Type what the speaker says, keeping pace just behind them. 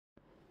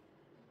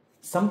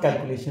Some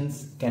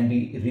calculations can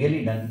be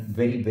really done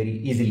very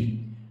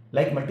easily,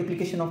 like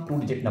multiplication of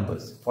two-digit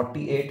numbers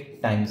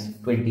 48 times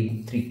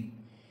 23.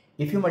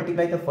 If you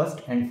multiply the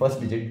first and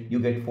first digit, you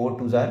get 4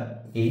 2s are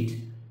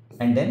 8,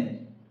 and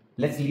then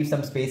let's leave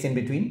some space in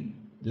between.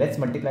 Let's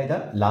multiply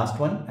the last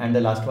one and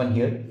the last one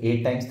here.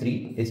 8 times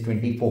 3 is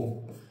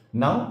 24.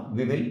 Now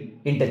we will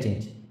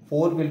interchange.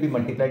 4 will be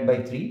multiplied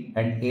by 3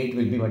 and 8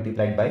 will be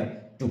multiplied by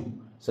 2.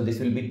 So this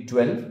will be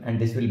 12 and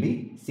this will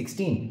be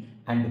 16.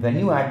 And when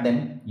you add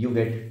them, you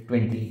get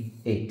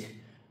 28.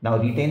 Now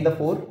retain the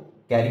 4,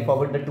 carry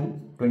forward the 2.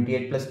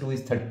 28 plus 2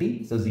 is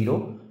 30, so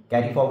 0.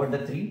 Carry forward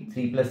the 3.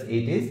 3 plus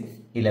 8 is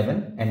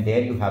 11, and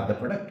there you have the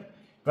product.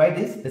 Try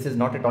this. This is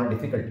not at all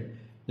difficult.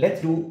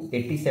 Let's do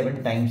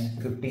 87 times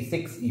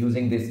 56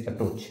 using this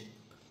approach.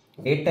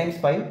 8 times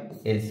 5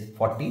 is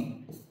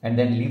 40, and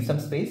then leave some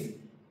space.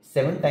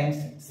 7 times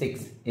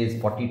 6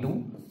 is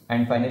 42,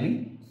 and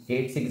finally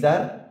 8 6s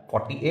are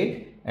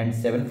 48 and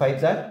 7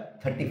 5s are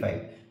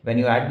 35. When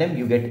you add them,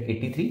 you get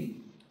 83.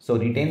 So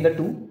retain the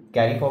 2,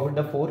 carry forward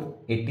the 4.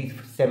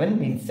 87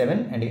 means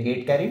 7 and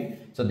 8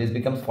 carried. So this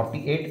becomes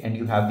 48 and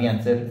you have the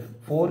answer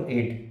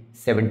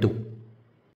 4872.